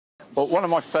But one of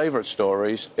my favourite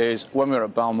stories is when we were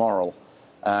at Balmoral,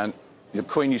 and the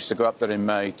Queen used to go up there in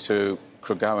May to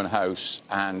Craiggowan House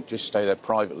and just stay there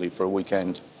privately for a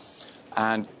weekend.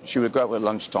 And she would go out at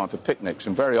lunchtime for picnics,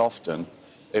 and very often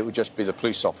it would just be the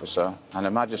police officer and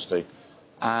Her Majesty.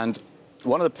 And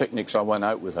one of the picnics I went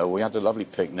out with her, we had a lovely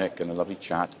picnic and a lovely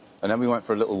chat, and then we went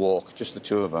for a little walk, just the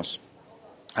two of us.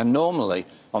 And normally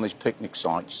on these picnic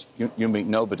sites, you meet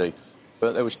nobody.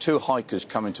 But there was two hikers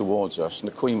coming towards us, and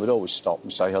the Queen would always stop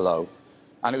and say hello.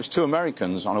 And it was two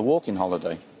Americans on a walking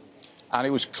holiday. And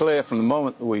it was clear from the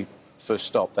moment that we first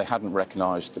stopped, they hadn't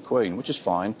recognised the Queen, which is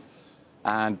fine.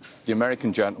 And the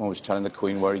American gentleman was telling the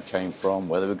Queen where he came from,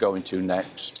 where they were going to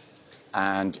next,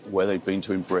 and where they'd been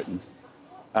to in Britain.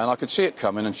 And I could see it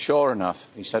coming, and sure enough,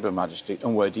 he said to Her Majesty,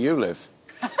 "And where do you live?"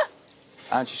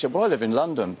 And she said, "Well, I live in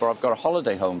London, but I've got a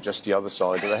holiday home just the other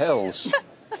side of the hills."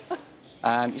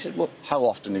 And he said, "Well, how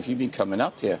often have you been coming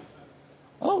up here?"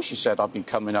 "Oh," she said, "I've been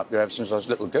coming up here ever since I was a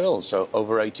little girl, so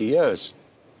over 80 years.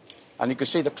 And you could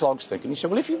see the clogs thinking. He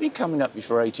said, "Well, if you've been coming up here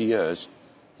for 80 years,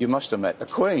 you must have met the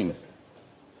Queen."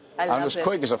 And as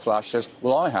quick as a flash says,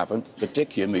 "Well, I haven't, but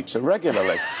Dick here meets her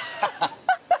regularly."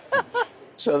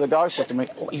 So the guy said to me,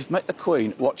 "Oh, you've met the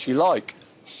Queen, what's she like?"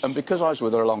 And because I was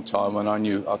with her a long time and I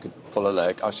knew I could pull her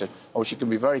leg, I said, "Oh, she can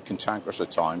be very cantankerous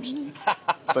at times,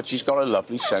 but she's got a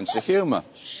lovely sense of humour."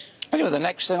 Anyway, the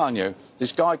next thing I knew,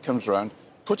 this guy comes round,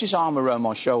 put his arm around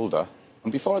my shoulder,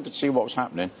 and before I could see what was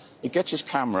happening, he gets his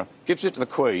camera, gives it to the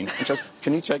Queen, and says,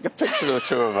 "Can you take a picture of the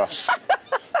two of us?"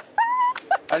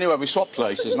 Anyway, we swapped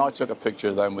places, and I took a picture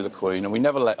of them with the Queen, and we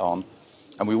never let on,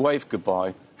 and we waved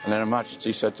goodbye. And then Her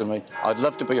Majesty said to me, "I'd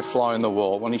love to be a fly on the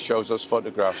wall when he shows those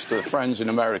photographs to the friends in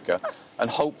America, and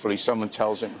hopefully someone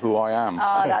tells him who I am."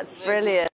 Oh, that's brilliant.